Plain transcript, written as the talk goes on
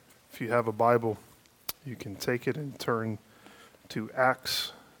If you have a Bible, you can take it and turn to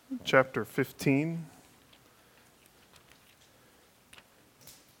Acts chapter 15.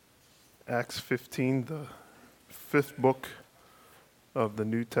 Acts 15, the fifth book of the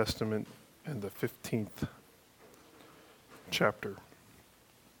New Testament and the 15th chapter.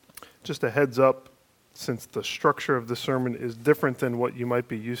 Just a heads up, since the structure of the sermon is different than what you might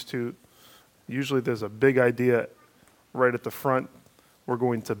be used to, usually there's a big idea right at the front. We're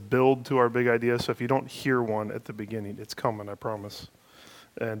going to build to our big idea, so if you don't hear one at the beginning, it's coming, I promise.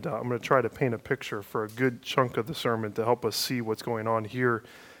 And I'm going to try to paint a picture for a good chunk of the sermon to help us see what's going on here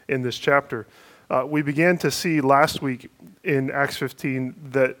in this chapter. We began to see last week in Acts 15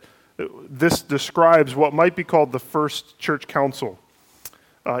 that this describes what might be called the first church council.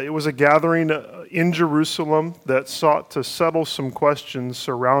 It was a gathering in Jerusalem that sought to settle some questions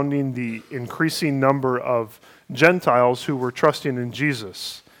surrounding the increasing number of Gentiles who were trusting in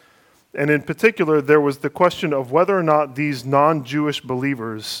Jesus. And in particular, there was the question of whether or not these non-Jewish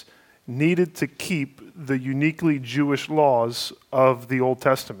believers needed to keep the uniquely Jewish laws of the Old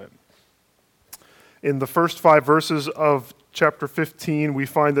Testament. In the first 5 verses of chapter 15, we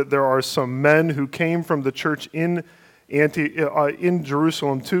find that there are some men who came from the church in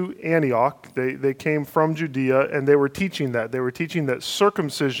Jerusalem to Antioch. They came from Judea, and they were teaching that. They were teaching that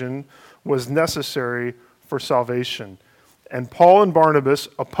circumcision was necessary for salvation. And Paul and Barnabas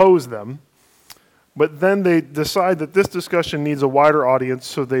oppose them, but then they decide that this discussion needs a wider audience,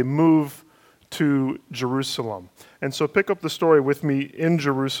 so they move to Jerusalem. And so pick up the story with me in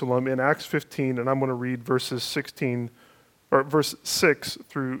Jerusalem in Acts 15, and I'm going to read verse 6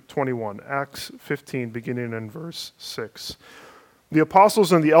 through 21. Acts 15, beginning in verse 6. The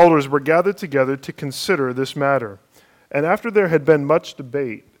apostles and the elders were gathered together to consider this matter. And after there had been much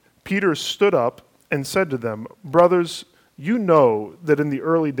debate, Peter stood up and said to them, "Brothers, you know that in the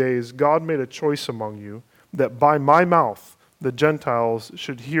early days God made a choice among you, that by my mouth the Gentiles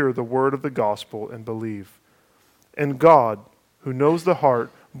should hear the word of the gospel and believe. And God, who knows the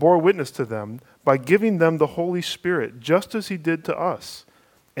heart, bore witness to them by giving them the Holy Spirit, just as he did to us.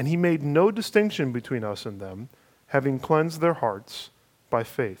 And he made no distinction between us and them, having cleansed their hearts by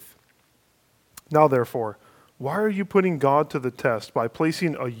faith. Now therefore, why are you putting God to the test by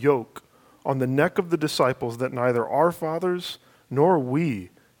placing a yoke on the neck of the disciples that neither our fathers nor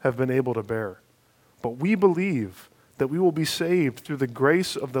we have been able to bear? But we believe that we will be saved through the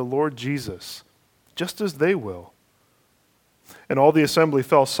grace of the Lord Jesus, just as they will." And all the assembly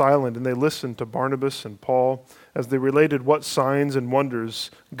fell silent, and they listened to Barnabas and Paul as they related what signs and wonders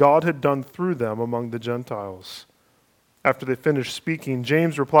God had done through them among the Gentiles. After they finished speaking,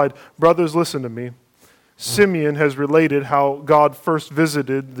 James replied, "Brothers, listen to me. Simeon has related how God first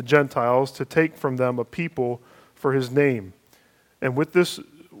visited the Gentiles to take from them a people for his name. And with this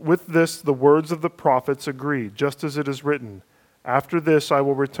the words of the prophets agree, just as it is written, 'After this I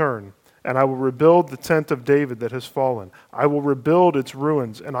will return, and I will rebuild the tent of David that has fallen. I will rebuild its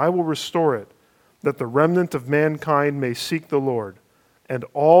ruins, and I will restore it, that the remnant of mankind may seek the Lord, and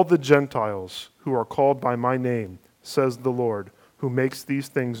all the Gentiles who are called by my name, says the Lord, who makes these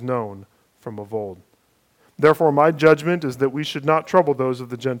things known from of old.' Therefore my judgment is that we should not trouble those of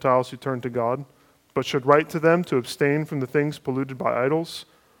the Gentiles who turn to God, but should write to them to abstain from the things polluted by idols,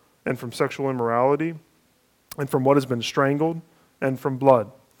 and from sexual immorality, and from what has been strangled, and from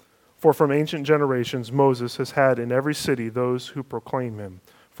blood. For from ancient generations Moses has had in every city those who proclaim him,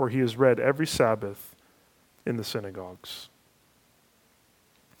 for he is read every Sabbath in the synagogues."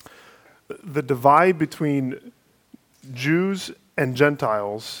 The divide between Jews and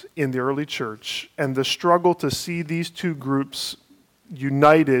Gentiles in the early church, and the struggle to see these two groups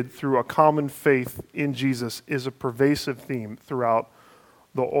united through a common faith in Jesus, is a pervasive theme throughout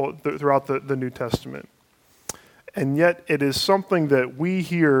the New Testament. And yet it is something that we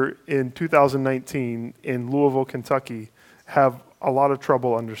here in 2019 in Louisville, Kentucky, have a lot of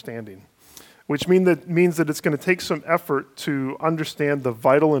trouble understanding, which means that it's going to take some effort to understand the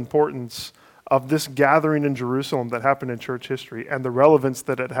vital importance of this gathering in Jerusalem that happened in church history and the relevance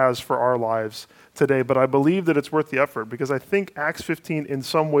that it has for our lives today. But I believe that it's worth the effort, because I think Acts 15 in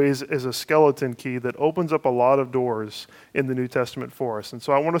some ways is a skeleton key that opens up a lot of doors in the New Testament for us. And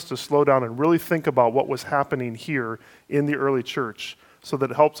so I want us to slow down and really think about what was happening here in the early church, so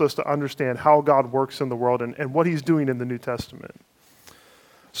that it helps us to understand how God works in the world and what he's doing in the New Testament.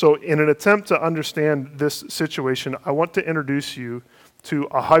 So in an attempt to understand this situation, I want to introduce you to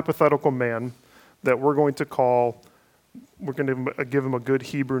a hypothetical man that we're going to give him a good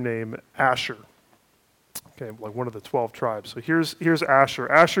Hebrew name, Asher. Okay, like one of the 12 tribes. So here's Asher.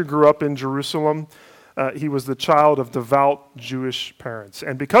 Asher grew up in Jerusalem. He was the child of devout Jewish parents.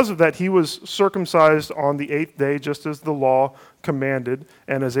 And because of that, he was circumcised on the 8th day, just as the law commanded,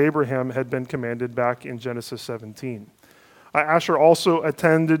 and as Abraham had been commanded back in Genesis 17. Asher also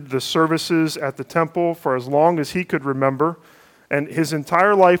attended the services at the temple for as long as he could remember, and his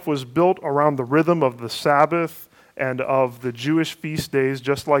entire life was built around the rhythm of the Sabbath and of the Jewish feast days,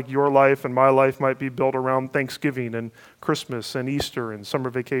 just like your life and my life might be built around Thanksgiving and Christmas and Easter and summer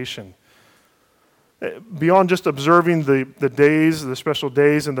vacation. Beyond just observing the days, the special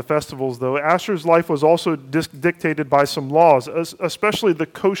days and the festivals, though, Asher's life was also dictated by some laws, especially the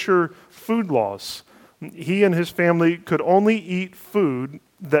kosher food laws. He and his family could only eat food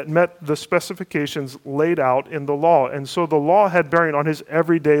that met the specifications laid out in the law. And so the law had bearing on his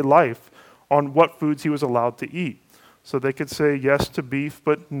everyday life, on what foods he was allowed to eat. So they could say yes to beef,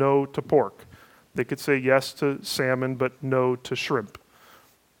 but no to pork. They could say yes to salmon, but no to shrimp.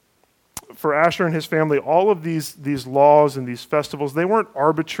 For Asher and his family, all of these laws and these festivals, they weren't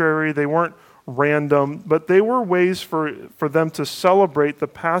arbitrary, they weren't random, but they were ways for them to celebrate the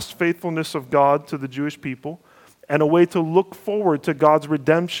past faithfulness of God to the Jewish people and a way to look forward to God's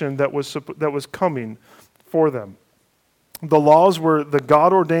redemption that was coming for them. The laws were the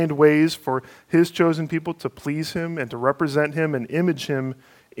God-ordained ways for his chosen people to please him and to represent him and image him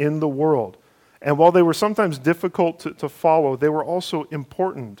in the world. And while they were sometimes difficult to follow, they were also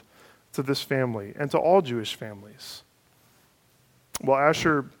important to this family and to all Jewish families. Well,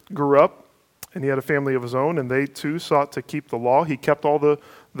 Asher grew up and he had a family of his own, and they too sought to keep the law. He kept all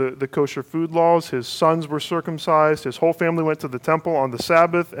the kosher food laws. His sons were circumcised. His whole family went to the temple on the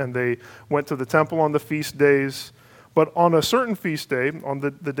Sabbath, and they went to the temple on the feast days. But on a certain feast day, on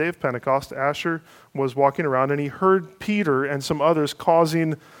the day of Pentecost, Asher was walking around, and he heard Peter and some others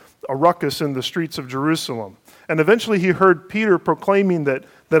causing a ruckus in the streets of Jerusalem. And eventually he heard Peter proclaiming that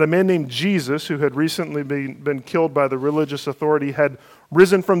a man named Jesus, who had recently been killed by the religious authority, had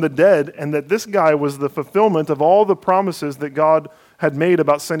risen from the dead, and that this guy was the fulfillment of all the promises that God had made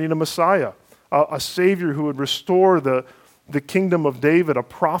about sending a Messiah, a Savior who would restore the kingdom of David, a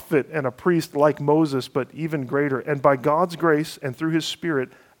prophet and a priest like Moses, but even greater. And by God's grace and through his Spirit,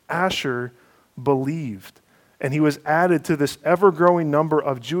 Asher believed. And he was added to this ever-growing number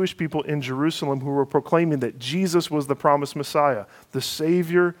of Jewish people in Jerusalem who were proclaiming that Jesus was the promised Messiah, the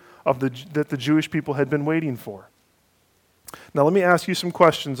Savior that the Jewish people had been waiting for. Now let me ask you some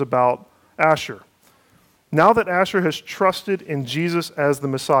questions about Asher. Now that Asher has trusted in Jesus as the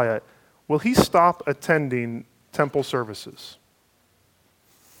Messiah, will he stop attending temple services?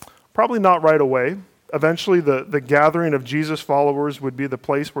 Probably not right away. Eventually, the gathering of Jesus' followers would be the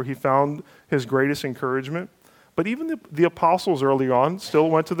place where he found his greatest encouragement. But even the apostles early on still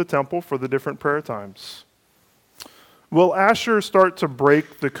went to the temple for the different prayer times. Will Asher start to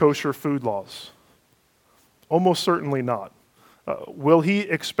break the kosher food laws? Almost certainly not. Will he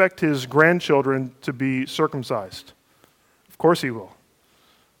expect his grandchildren to be circumcised? Of course he will.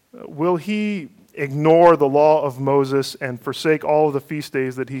 Will he ignore the law of Moses and forsake all of the feast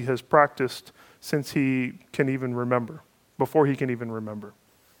days that he has practiced since he can even remember, before he can even remember?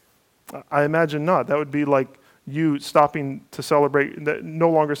 I imagine not. That would be like you stopping to celebrate, no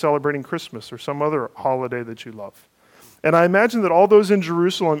longer celebrating Christmas or some other holiday that you love. And I imagine that all those in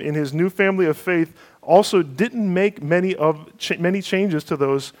Jerusalem in his new family of faith also didn't make many changes to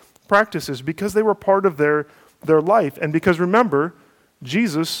those practices because they were part of their life. And because remember,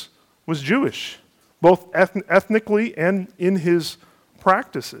 Jesus was Jewish, both ethnically and in his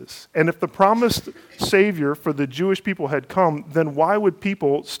practices. And if the promised Savior for the Jewish people had come, then why would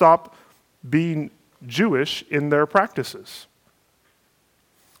people stop being Jewish in their practices?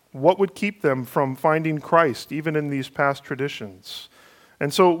 What would keep them from finding Christ, even in these past traditions?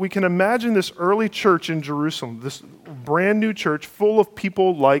 And so we can imagine this early church in Jerusalem, this brand new church full of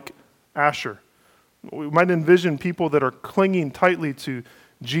people like Asher. We might envision people that are clinging tightly to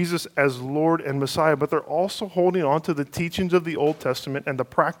Jesus as Lord and Messiah, but they're also holding on to the teachings of the Old Testament and the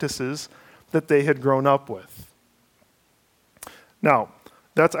practices that they had grown up with. Now,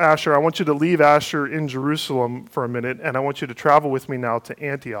 that's Asher. I want you to leave Asher in Jerusalem for a minute, and I want you to travel with me now to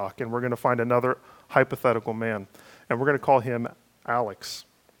Antioch, and we're going to find another hypothetical man, and we're going to call him Alex.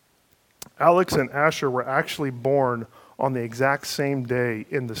 Alex and Asher were actually born on the exact same day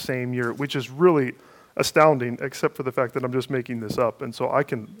in the same year, which is really astounding, except for the fact that I'm just making this up, and so I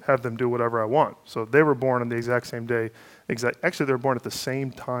can have them do whatever I want. So they were born on the exact same day. Actually, they were born at the same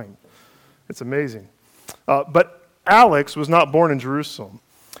time. It's amazing. But Alex was not born in Jerusalem.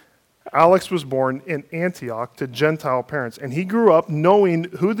 Alex was born in Antioch to Gentile parents, and he grew up knowing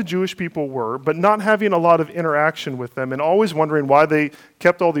who the Jewish people were, but not having a lot of interaction with them, and always wondering why they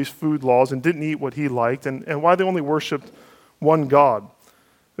kept all these food laws and didn't eat what he liked, and why they only worshiped one God.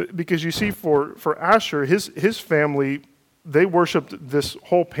 Because you see, for Asher, his family, they worshiped this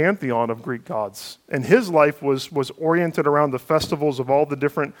whole pantheon of Greek gods. And his life was oriented around the festivals of all the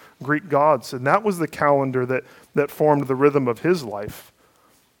different Greek gods. And that was the calendar that formed the rhythm of his life.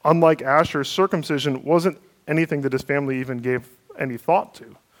 Unlike Asher, circumcision wasn't anything that his family even gave any thought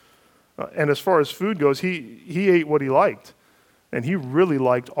to. And as far as food goes, he ate what he liked. And he really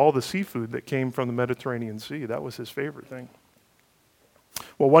liked all the seafood that came from the Mediterranean Sea. That was his favorite thing.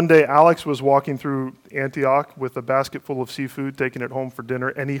 Well, one day Alex was walking through Antioch with a basket full of seafood, taking it home for dinner,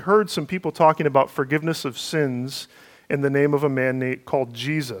 and he heard some people talking about forgiveness of sins in the name of a man called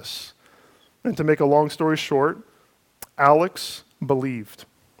Jesus. And to make a long story short, Alex believed.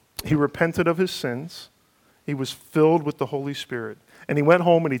 He repented of his sins. He was filled with the Holy Spirit. And he went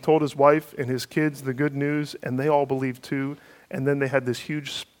home and he told his wife and his kids the good news, and they all believed too. And then they had this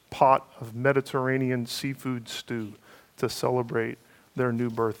huge pot of Mediterranean seafood stew to celebrate their new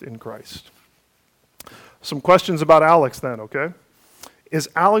birth in Christ. Some questions about Alex then, okay? Is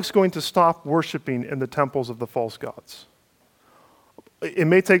Alex going to stop worshiping in the temples of the false gods? It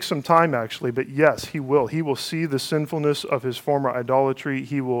may take some time actually, but yes, he will. He will see the sinfulness of his former idolatry.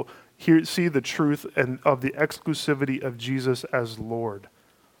 He will see the truth and of the exclusivity of Jesus as Lord.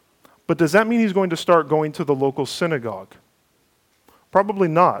 But does that mean he's going to start going to the local synagogue? Probably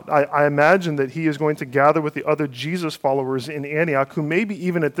not. I imagine that he is going to gather with the other Jesus followers in Antioch, who maybe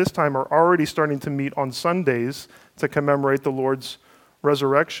even at this time are already starting to meet on Sundays to commemorate the Lord's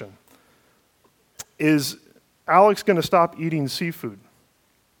resurrection. Is Alex going to stop eating seafood?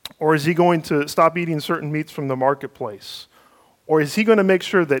 Or is he going to stop eating certain meats from the marketplace? Or is he going to make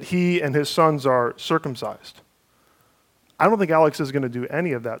sure that he and his sons are circumcised? I don't think Alex is going to do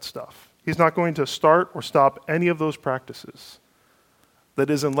any of that stuff. He's not going to start or stop any of those practices. That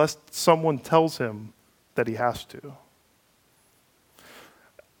is, unless someone tells him that he has to.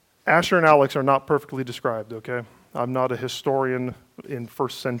 Asher and Alex are not perfectly described, okay? I'm not a historian in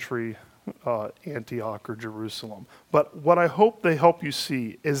first century Antioch or Jerusalem. But what I hope they help you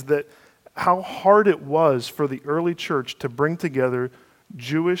see is that how hard it was for the early church to bring together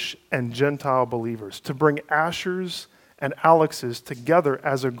Jewish and Gentile believers, to bring Ashers and Alexes together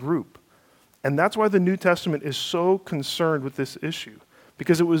as a group. And that's why the New Testament is so concerned with this issue.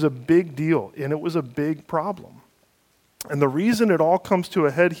 Because it was a big deal, and it was a big problem. And the reason it all comes to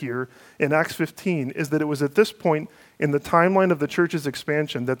a head here in Acts 15 is that it was at this point in the timeline of the church's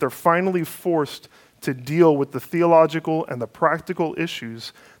expansion that they're finally forced to deal with the theological and the practical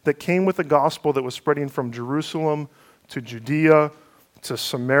issues that came with the gospel that was spreading from Jerusalem to Judea to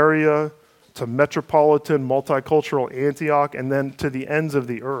Samaria to metropolitan multicultural Antioch and then to the ends of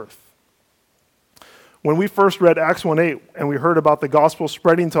the earth. When we first read Acts 1:8 and we heard about the gospel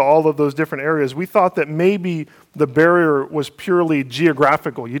spreading to all of those different areas, we thought that maybe the barrier was purely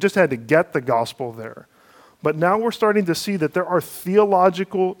geographical. You just had to get the gospel there. But now we're starting to see that there are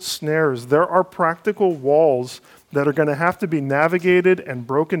theological snares. There are practical walls that are going to have to be navigated and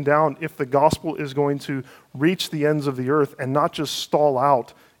broken down if the gospel is going to reach the ends of the earth and not just stall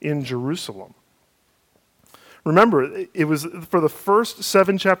out in Jerusalem. Remember, it was for the first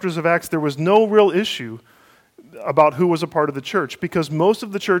 7 chapters of Acts, there was no real issue about who was a part of the church because most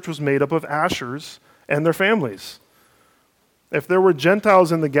of the church was made up of Ashers and their families. If there were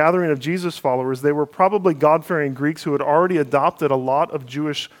Gentiles in the gathering of Jesus followers, they were probably God-fearing Greeks who had already adopted a lot of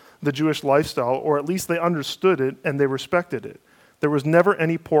the Jewish lifestyle, or at least they understood it and they respected it. There was never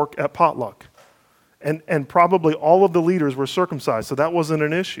any pork at potluck. And probably all of the leaders were circumcised, so that wasn't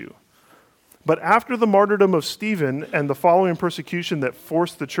an issue. But after the martyrdom of Stephen and the following persecution that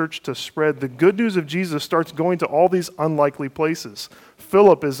forced the church to spread, the good news of Jesus starts going to all these unlikely places.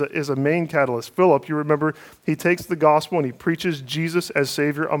 Philip is a main catalyst. Philip, you remember, he takes the gospel and he preaches Jesus as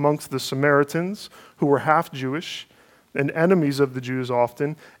Savior amongst the Samaritans, who were half Jewish and enemies of the Jews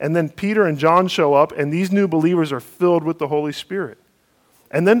often. And then Peter and John show up, and these new believers are filled with the Holy Spirit.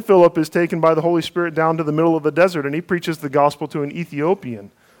 And then Philip is taken by the Holy Spirit down to the middle of the desert, and he preaches the gospel to an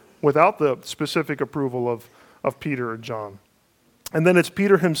Ethiopian, without the specific approval of Peter or John. And then it's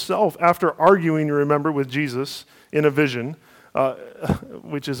Peter himself, after arguing, you remember, with Jesus in a vision,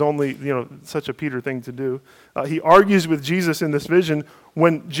 which is only, such a Peter thing to do. He argues with Jesus in this vision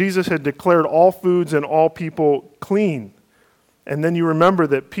when Jesus had declared all foods and all people clean. And then you remember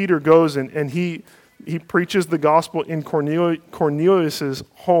that Peter goes and he preaches the gospel in Cornelius'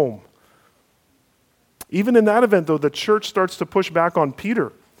 home. Even in that event, though, the church starts to push back on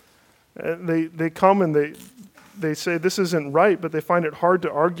Peter. And they come and they say this isn't right, but they find it hard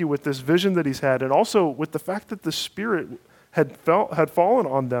to argue with this vision that he's had, and also with the fact that the Spirit had fallen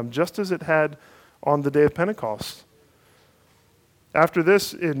on them just as it had on the day of Pentecost. After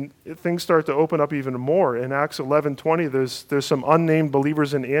this, things start to open up even more. In Acts 11:20, there's some unnamed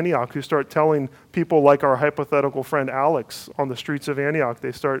believers in Antioch who start telling people like our hypothetical friend Alex on the streets of Antioch.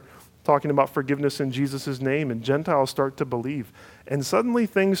 They start talking about forgiveness in Jesus' name, and Gentiles start to believe. And suddenly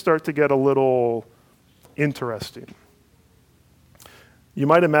things start to get a little interesting. You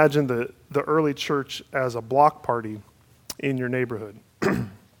might imagine the early church as a block party in your neighborhood.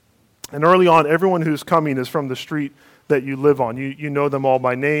 And early on, everyone who's coming is from the street that you live on. You know them all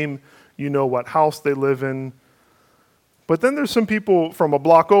by name. You know what house they live in. But then there's some people from a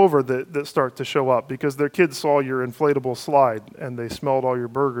block over that start to show up because their kids saw your inflatable slide and they smelled all your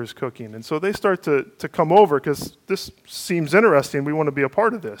burgers cooking. And so they start to come over because this seems interesting. We want to be a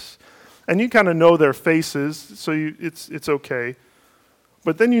part of this. And you kind of know their faces, so it's okay.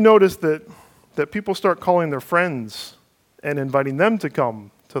 But then you notice that people start calling their friends and inviting them to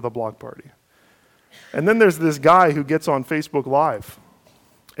come to the block party. And then there's this guy who gets on Facebook Live,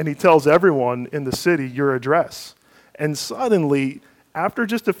 and he tells everyone in the city your address. And suddenly, after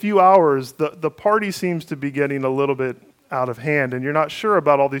just a few hours, the party seems to be getting a little bit out of hand, and you're not sure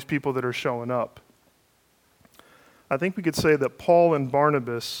about all these people that are showing up. I think we could say that Paul and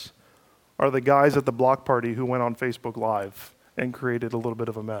Barnabas are the guys at the block party who went on Facebook Live and created a little bit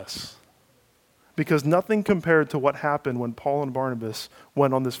of a mess. Because nothing compared to what happened when Paul and Barnabas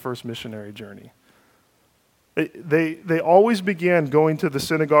went on this first missionary journey. They always began going to the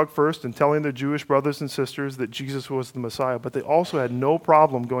synagogue first and telling their Jewish brothers and sisters that Jesus was the Messiah, but they also had no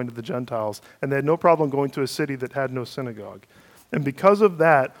problem going to the Gentiles, and they had no problem going to a city that had no synagogue. And because of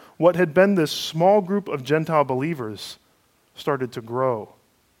that, what had been this small group of Gentile believers started to grow.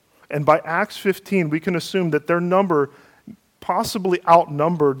 And by Acts 15, we can assume that their number possibly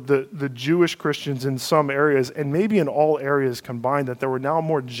outnumbered the Jewish Christians in some areas, and maybe in all areas combined, that there were now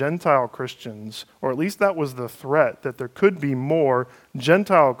more Gentile Christians, or at least that was the threat, that there could be more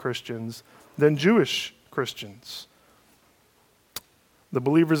Gentile Christians than Jewish Christians. The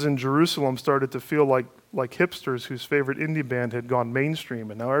believers in Jerusalem started to feel like hipsters whose favorite indie band had gone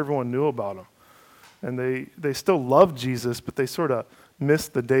mainstream, and now everyone knew about them. And they still loved Jesus, but they sort of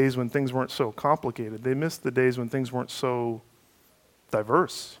missed the days when things weren't so complicated. They missed the days when things weren't so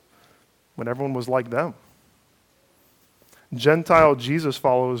diverse, when everyone was like them. Gentile Jesus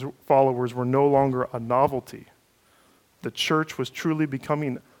followers were no longer a novelty. The church was truly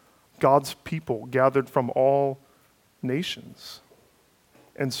becoming God's people gathered from all nations.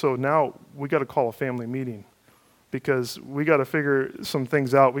 And so now we got to call a family meeting because we got to figure some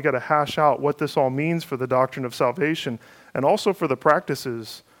things out. We got to hash out what this all means for the doctrine of salvation and also for the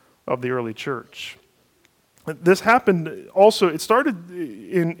practices of the early church. This happened also, it started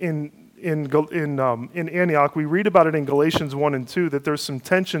in Antioch. We read about it in Galatians 1 and 2, that there's some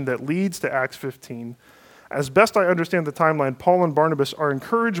tension that leads to Acts 15. As best I understand the timeline, Paul and Barnabas are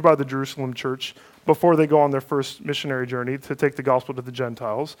encouraged by the Jerusalem church before they go on their first missionary journey to take the gospel to the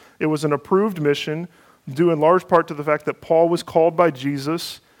Gentiles. It was an approved mission, due in large part to the fact that Paul was called by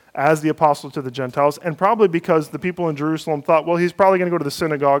Jesus as the apostle to the Gentiles, and probably because the people in Jerusalem thought, well, he's probably going to go to the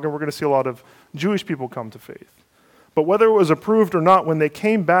synagogue and we're going to see a lot of Jewish people come to faith. But whether it was approved or not, when they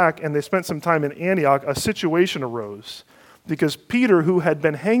came back and they spent some time in Antioch, a situation arose. Because Peter, who had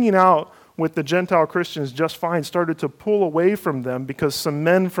been hanging out with the Gentile Christians just fine, started to pull away from them because some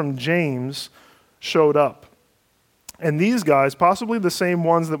men from James showed up. And these guys, possibly the same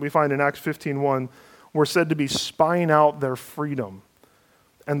ones that we find in Acts 15:1, were said to be spying out their freedom.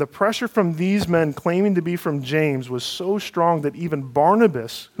 And the pressure from these men claiming to be from James was so strong that even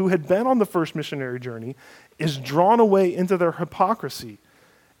Barnabas, who had been on the first missionary journey, is drawn away into their hypocrisy.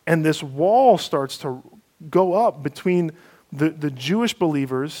 And this wall starts to go up between the Jewish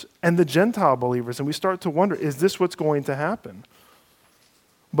believers and the Gentile believers. And we start to wonder, is this what's going to happen?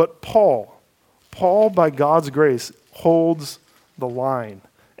 But Paul, by God's grace, holds the line.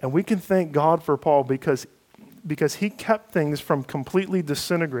 And we can thank God for Paul because he kept things from completely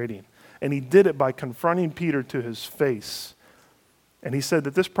disintegrating. And he did it by confronting Peter to his face. And he said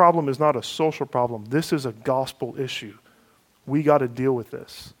that this problem is not a social problem. This is a gospel issue. We got to deal with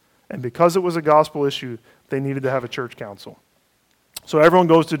this. And because it was a gospel issue, they needed to have a church council. So everyone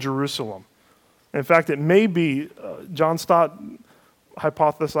goes to Jerusalem. In fact, it may be, John Stott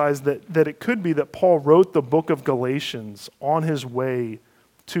hypothesized that it could be that Paul wrote the book of Galatians on his way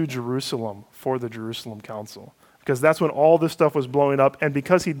to Jerusalem for the Jerusalem Council, because that's when all this stuff was blowing up, and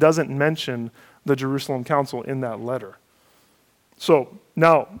because he doesn't mention the Jerusalem Council in that letter. So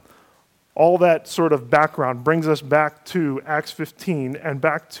now, All that sort of background brings us back to Acts 15 and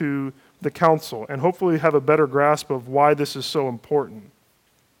back to the council, and hopefully have a better grasp of why this is so important.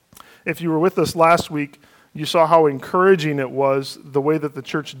 If you were with us last week, you saw how encouraging it was the way that the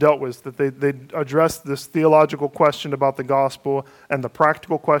church dealt with, that they addressed this theological question about the gospel and the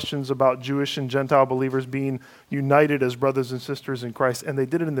practical questions about Jewish and Gentile believers being united as brothers and sisters in Christ, and they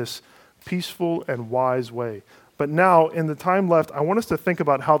did it in this peaceful and wise way. But now, in the time left, I want us to think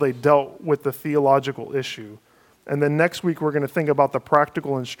about how they dealt with the theological issue. And then next week, we're going to think about the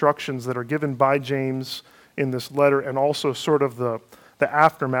practical instructions that are given by James in this letter, and also sort of the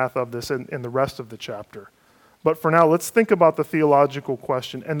aftermath of this in the rest of the chapter. But for now, let's think about the theological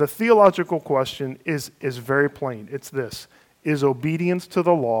question. And the theological question is very plain. It's this: is obedience to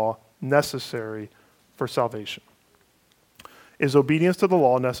the law necessary for salvation? Is obedience to the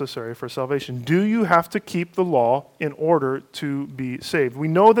law necessary for salvation? Do you have to keep the law in order to be saved? We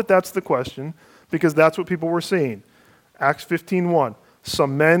know that that's the question because that's what people were seeing. Acts 15:1.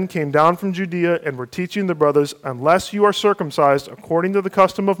 Some men came down from Judea and were teaching the brothers, unless you are circumcised according to the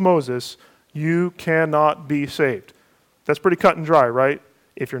custom of Moses, you cannot be saved. That's pretty cut and dry, right?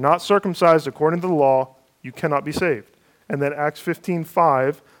 If you're not circumcised according to the law, you cannot be saved. And then Acts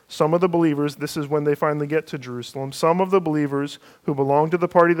 15:5. Some of the believers, this is when they finally get to Jerusalem, some of the believers who belonged to the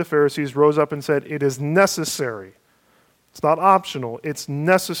party of the Pharisees rose up and said, it is necessary. It's not optional. It's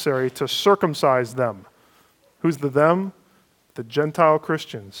necessary to circumcise them. Who's the them? The Gentile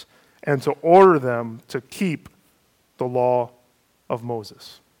Christians. And to order them to keep the law of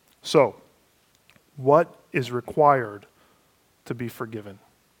Moses. So, what is required to be forgiven?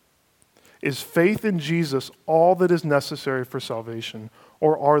 Is faith in Jesus all that is necessary for salvation,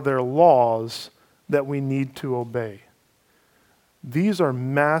 or are there laws that we need to obey? These are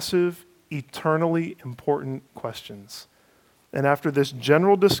massive, eternally important questions. And after this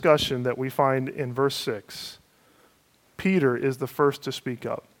general discussion that we find in verse 6, Peter is the first to speak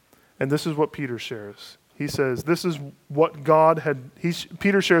up. And this is what Peter shares. He says, this is what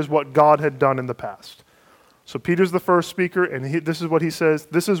Peter shares what God had done in the past. So Peter's the first speaker, and this is what he says.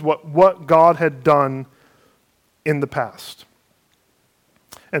 This is what God had done in the past.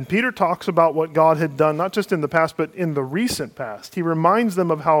 And Peter talks about what God had done, not just in the past, but in the recent past. He reminds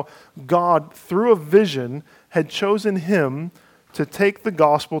them of how God, through a vision, had chosen him to take the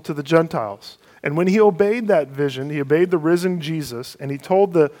gospel to the Gentiles. And when he obeyed that vision, he obeyed the risen Jesus, and he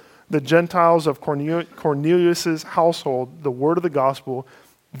told the Gentiles of Cornelius' household the word of the gospel,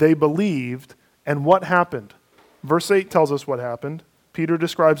 they believed. And what happened? Verse 8 tells us what happened. Peter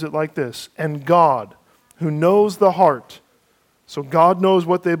describes it like this: and God, who knows the heart, so God knows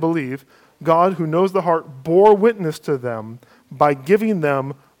what they believe, God, who knows the heart, bore witness to them by giving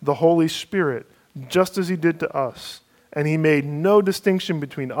them the Holy Spirit, just as he did to us. And he made no distinction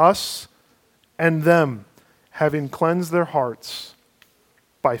between us and them, having cleansed their hearts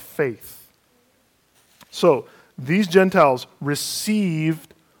by faith. So, these Gentiles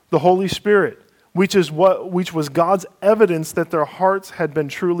received the Holy Spirit, which was God's evidence that their hearts had been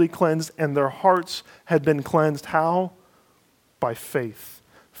truly cleansed, and their hearts had been cleansed how? By faith.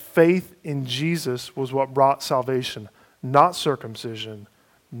 Faith in Jesus was what brought salvation, not circumcision,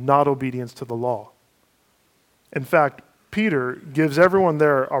 not obedience to the law. In fact, Peter gives everyone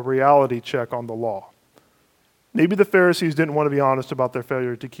there a reality check on the law. Maybe the Pharisees didn't want to be honest about their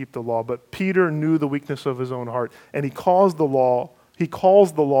failure to keep the law, but Peter knew the weakness of his own heart, and he calls the law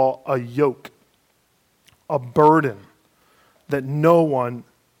a yoke, a burden that no one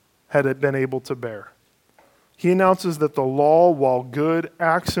had been able to bear. He announces that the law, while good,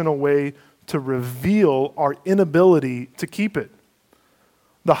 acts in a way to reveal our inability to keep it.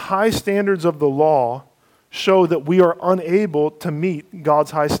 The high standards of the law show that we are unable to meet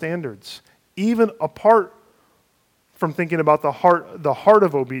God's high standards, even apart from thinking about the heart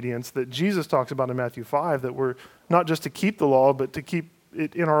of obedience that Jesus talks about in Matthew 5, that we're not just to keep the law, but to keep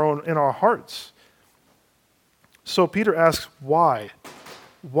it in our hearts. So Peter asks, why?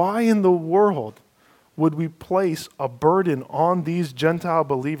 Why in the world would we place a burden on these Gentile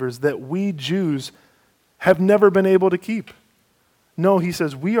believers that we Jews have never been able to keep? No, he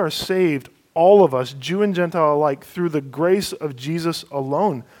says, we are saved, all of us, Jew and Gentile alike, through the grace of Jesus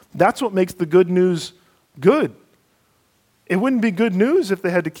alone. That's what makes the good news good. It wouldn't be good news if they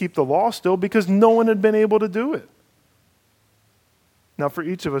had to keep the law still, because no one had been able to do it. Now, for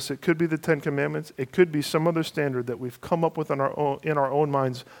each of us, it could be the Ten Commandments. It could be some other standard that we've come up with in our own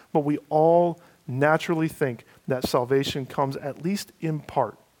minds. But we all naturally think that salvation comes, at least in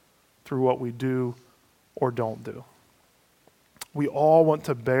part, through what we do or don't do. We all want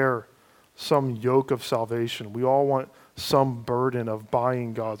to bear some yoke of salvation. We all want some burden of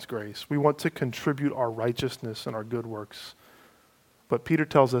buying God's grace. We want to contribute our righteousness and our good works. But Peter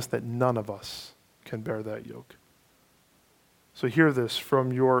tells us that none of us can bear that yoke. So hear this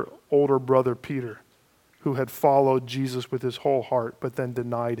from your older brother Peter, who had followed Jesus with his whole heart, but then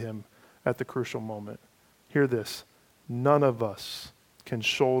denied him at the crucial moment. Hear this. None of us can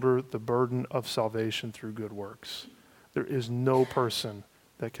shoulder the burden of salvation through good works. There is no person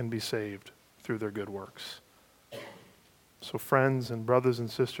that can be saved through their good works. So friends and brothers and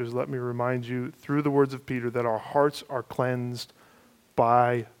sisters, let me remind you through the words of Peter that our hearts are cleansed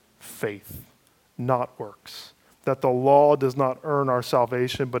by faith, not works. That the law does not earn our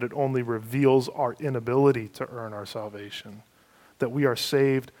salvation, but it only reveals our inability to earn our salvation. That we are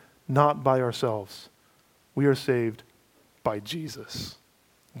saved not by ourselves. We are saved by Jesus.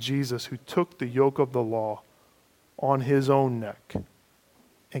 Jesus, who took the yoke of the law on his own neck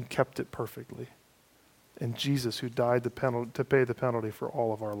and kept it perfectly. And Jesus, who died to pay the penalty for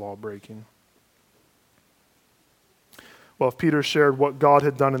all of our law breaking. Well, if Peter shared what God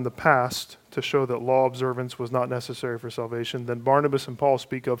had done in the past to show that law observance was not necessary for salvation, then Barnabas and Paul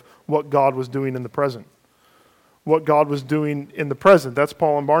speak of what God was doing in the present. What God was doing in the present. That's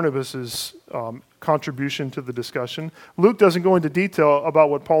Paul and Barnabas' contribution to the discussion. Luke doesn't go into detail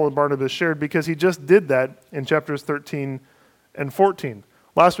about what Paul and Barnabas shared because he just did that in chapters 13 and 14.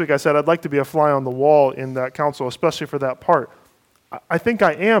 Last week I said I'd like to be a fly on the wall in that council, especially for that part. I think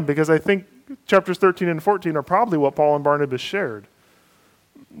I am, because I think chapters 13 and 14 are probably what Paul and Barnabas shared.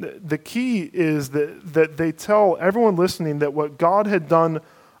 The key is that they tell everyone listening that what God had done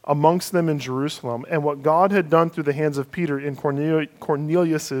amongst them in Jerusalem and what God had done through the hands of Peter in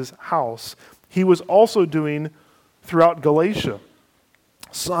Cornelius' house, he was also doing throughout Galatia.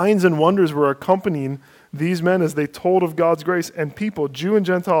 Signs and wonders were accompanying these men as they told of God's grace, and people, Jew and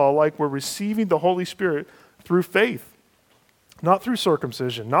Gentile alike, were receiving the Holy Spirit through faith, not through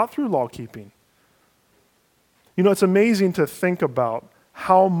circumcision, not through law keeping. You know, it's amazing to think about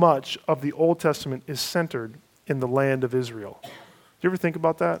how much of the Old Testament is centered in the land of Israel. Do you ever think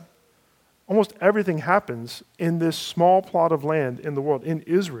about that? Almost everything happens in this small plot of land in the world, in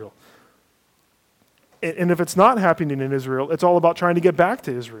Israel. And if it's not happening in Israel, it's all about trying to get back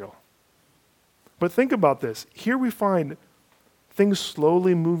to Israel. But think about this. Here we find things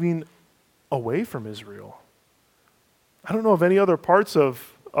slowly moving away from Israel. I don't know of any other parts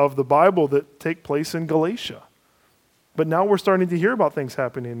of the Bible that take place in Galatia. But now we're starting to hear about things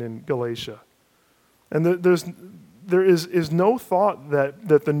happening in Galatia. And there is no thought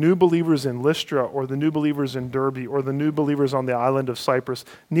that the new believers in Lystra or the new believers in Derbe or the new believers on the island of Cyprus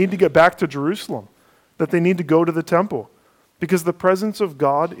need to get back to Jerusalem, that they need to go to the temple. Because the presence of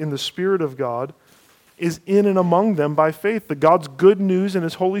God, in the Spirit of God, is in and among them by faith. The God's good news and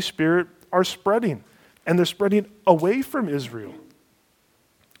his Holy Spirit are spreading. And they're spreading away from Israel.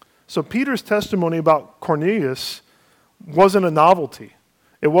 So Peter's testimony about Cornelius wasn't a novelty.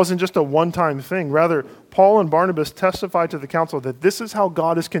 It wasn't just a one-time thing. Rather, Paul and Barnabas testified to the council that this is how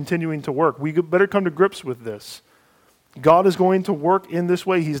God is continuing to work. We better come to grips with this. God is going to work in this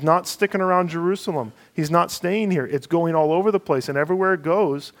way. He's not sticking around Jerusalem. He's not staying here. It's going all over the place. And everywhere it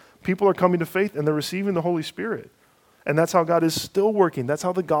goes, people are coming to faith and they're receiving the Holy Spirit. And that's how God is still working. That's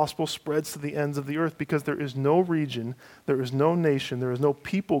how the gospel spreads to the ends of the earth, because there is no region, there is no nation, there is no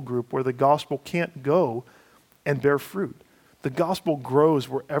people group where the gospel can't go and bear fruit. The gospel grows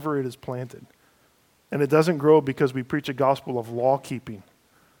wherever it is planted. And it doesn't grow because we preach a gospel of law keeping.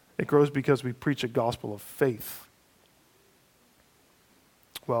 It grows because we preach a gospel of faith.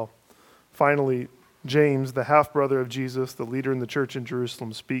 Well, finally, James, the half-brother of Jesus, the leader in the church in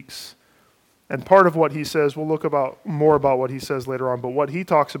Jerusalem, speaks. And part of what he says, we'll look more about what he says later on, but what he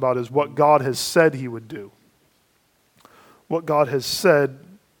talks about is what God has said he would do. What God has said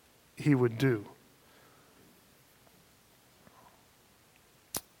he would do.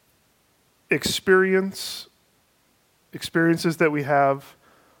 Experiences that we have,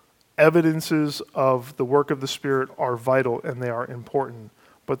 evidences of the work of the Spirit are vital and they are important.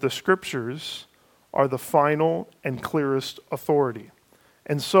 But the Scriptures are the final and clearest authority.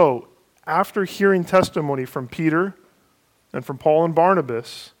 And so, after hearing testimony from Peter and from Paul and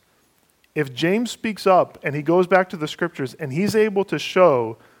Barnabas, if James speaks up and he goes back to the Scriptures and he's able to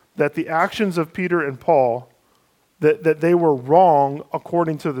show that the actions of Peter and Paul, that they were wrong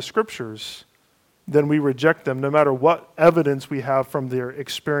according to the Scriptures, then we reject them no matter what evidence we have from their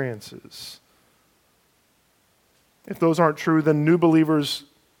experiences. If those aren't true, then new believers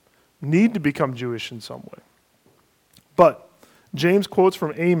need to become Jewish in some way. But James quotes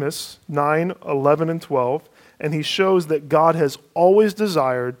from Amos 9, 11, and 12, and he shows that God has always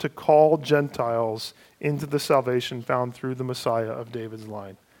desired to call Gentiles into the salvation found through the Messiah of David's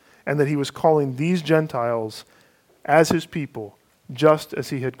line, and that he was calling these Gentiles as his people, just as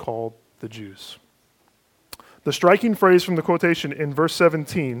he had called the Jews. The striking phrase from the quotation in verse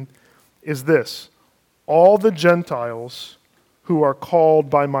 17 is this: all the Gentiles who are called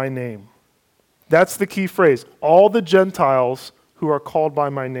by my name. That's the key phrase. All the Gentiles who are called by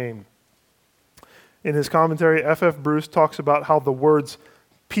my name. In his commentary, F.F. Bruce talks about how the words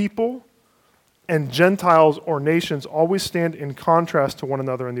people and Gentiles or nations always stand in contrast to one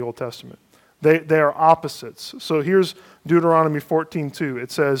another in the Old Testament. They are opposites. So here's Deuteronomy 14:2.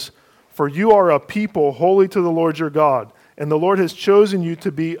 It says, "For you are a people holy to the Lord your God, and the Lord has chosen you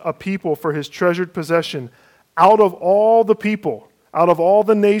to be a people for his treasured possession out of all the people, out of all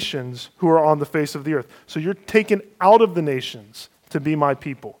the nations who are on the face of the earth." So you're taken out of the nations to be my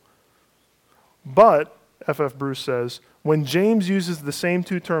people. But, F.F. Bruce says, when James uses the same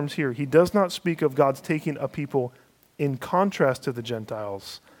two terms here, he does not speak of God's taking a people in contrast to the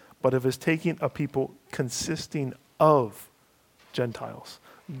Gentiles, but of his taking a people consisting of Gentiles.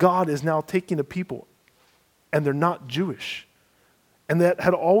 God is now taking a people, and they're not Jewish. And that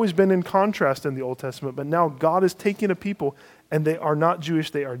had always been in contrast in the Old Testament, but now God is taking a people, and they are not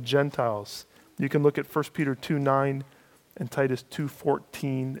Jewish, they are Gentiles. You can look at 1 Peter 2:9 and Titus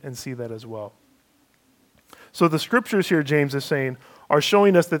 2:14 and see that as well. So the scriptures here, James is saying, are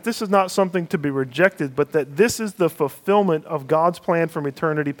showing us that this is not something to be rejected, but that this is the fulfillment of God's plan from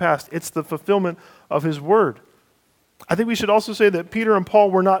eternity past. It's the fulfillment of his word. I think we should also say that Peter and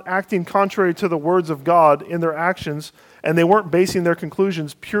Paul were not acting contrary to the words of God in their actions, and they weren't basing their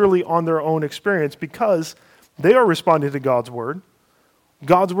conclusions purely on their own experience, because they are responding to God's word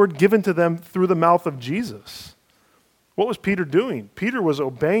given to them through the mouth of Jesus. What was Peter doing? Peter was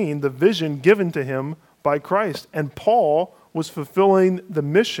obeying the vision given to him by Christ, and Paul was fulfilling the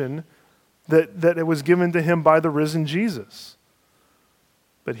mission that it was given to him by the risen Jesus.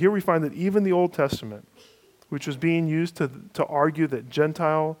 But here we find that even the Old Testament, which was being used to argue that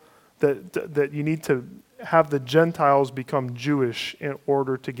that you need to have the Gentiles become Jewish in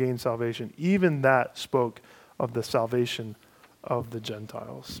order to gain salvation, even that spoke of the salvation of the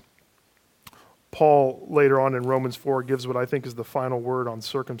Gentiles. Paul, later on in Romans 4, gives what I think is the final word on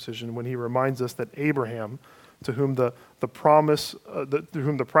circumcision when he reminds us that Abraham, to whom the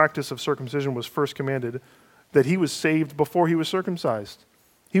practice of circumcision was first commanded, that he was saved before he was circumcised.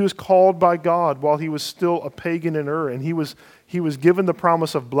 He was called by God while he was still a pagan in Ur, and he was given the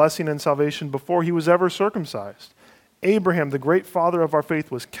promise of blessing and salvation before he was ever circumcised. Abraham, the great father of our faith,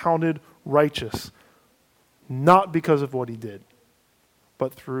 was counted righteous, not because of what he did,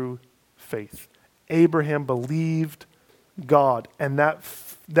 but through faith. Abraham believed God, and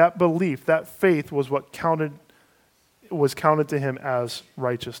that belief, that faith was what was counted to him as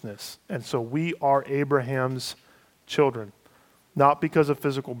righteousness. And so we are Abraham's children, not because of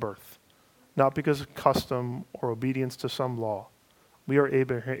physical birth, not because of custom or obedience to some law. We are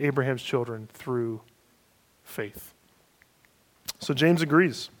Abraham's children through faith. So James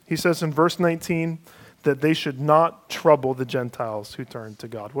agrees. He says in verse 19 that they should not trouble the Gentiles who turn to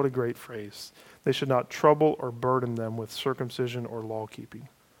God. What a great phrase. They should not trouble or burden them with circumcision or law keeping.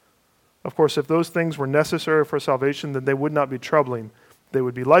 Of course, if those things were necessary for salvation, then they would not be troubling. They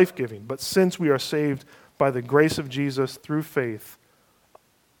would be life-giving. But since we are saved by the grace of Jesus through faith,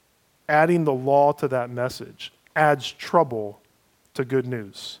 adding the law to that message adds trouble to good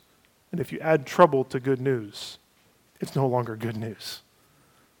news. And if you add trouble to good news, it's no longer good news.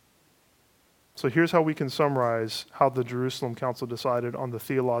 So here's how we can summarize how the Jerusalem Council decided on the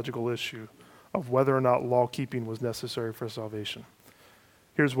theological issue of whether or not law-keeping was necessary for salvation.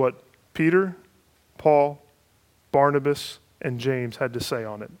 Here's what Peter, Paul, Barnabas, and James had to say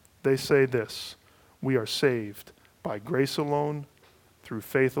on it. They say this: we are saved by grace alone, through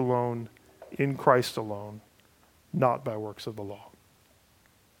faith alone, in Christ alone, not by works of the law.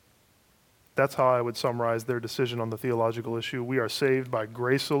 That's how I would summarize their decision on the theological issue. We are saved by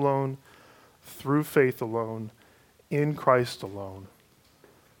grace alone, through faith alone, in Christ alone,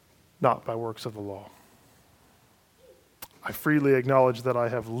 not by works of the law. I freely acknowledge that I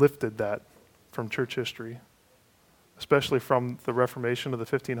have lifted that from church history, especially from the Reformation of the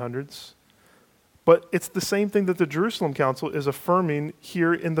 1500s. But it's the same thing that the Jerusalem Council is affirming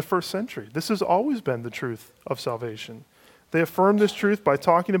here in the first century. This has always been the truth of salvation. They affirmed this truth by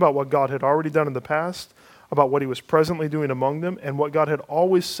talking about what God had already done in the past, about what he was presently doing among them, and what God had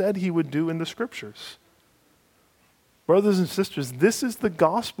always said he would do in the scriptures. Brothers and sisters, this is the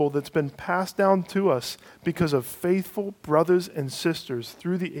gospel that's been passed down to us because of faithful brothers and sisters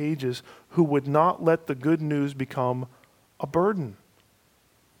through the ages who would not let the good news become a burden.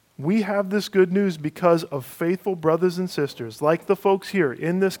 We have this good news because of faithful brothers and sisters, like the folks here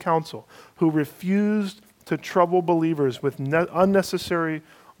in this council, who refused to trouble believers with unnecessary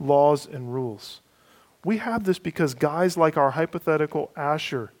laws and rules. We have this because guys like our hypothetical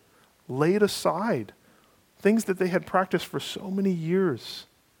Asher laid aside things that they had practiced for so many years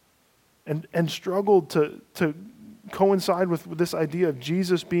and struggled to coincide with this idea of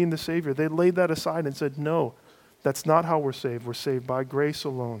Jesus being the Savior. They laid that aside and said, no, that's not how we're saved. We're saved by grace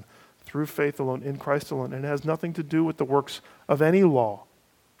alone, through faith alone, in Christ alone. And it has nothing to do with the works of any law.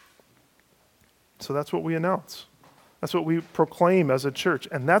 So that's what we announce. That's what we proclaim as a church.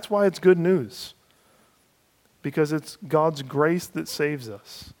 And that's why it's good news. Because it's God's grace that saves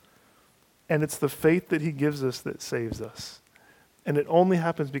us. And it's the faith that he gives us that saves us. And it only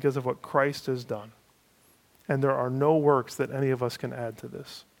happens because of what Christ has done. And there are no works that any of us can add to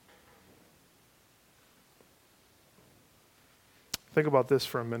this. Think about this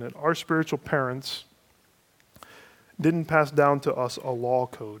for a minute. Our spiritual parents didn't pass down to us a law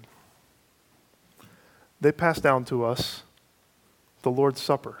code. They passed down to us the Lord's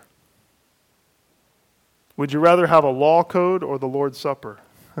Supper. Would you rather have a law code or the Lord's Supper?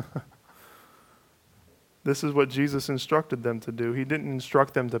 This is what Jesus instructed them to do. He didn't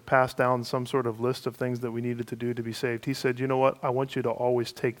instruct them to pass down some sort of list of things that we needed to do to be saved. He said, you know what? I want you to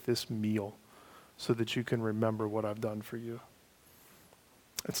always take this meal so that you can remember what I've done for you.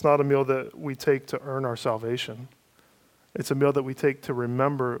 It's not a meal that we take to earn our salvation. It's a meal that we take to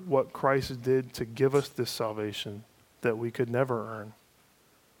remember what Christ did to give us this salvation that we could never earn.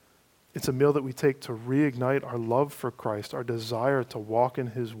 It's a meal that we take to reignite our love for Christ, our desire to walk in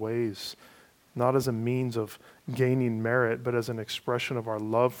his ways, not as a means of gaining merit, but as an expression of our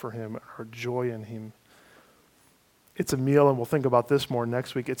love for him, our joy in him. It's a meal, and we'll think about this more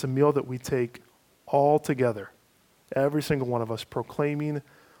next week, it's a meal that we take all together, every single one of us, proclaiming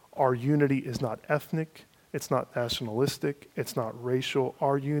our unity is not ethnic, it's not nationalistic, it's not racial.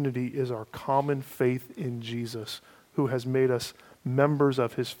 Our unity is our common faith in Jesus, who has made us members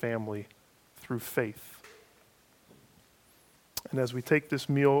of his family through faith. And as we take this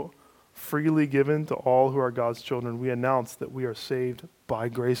meal freely given to all who are God's children, we announce that we are saved by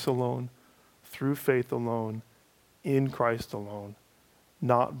grace alone, through faith alone, in Christ alone,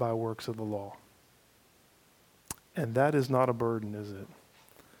 not by works of the law. And that is not a burden, is it?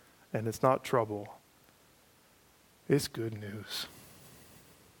 And it's not trouble. It's good news.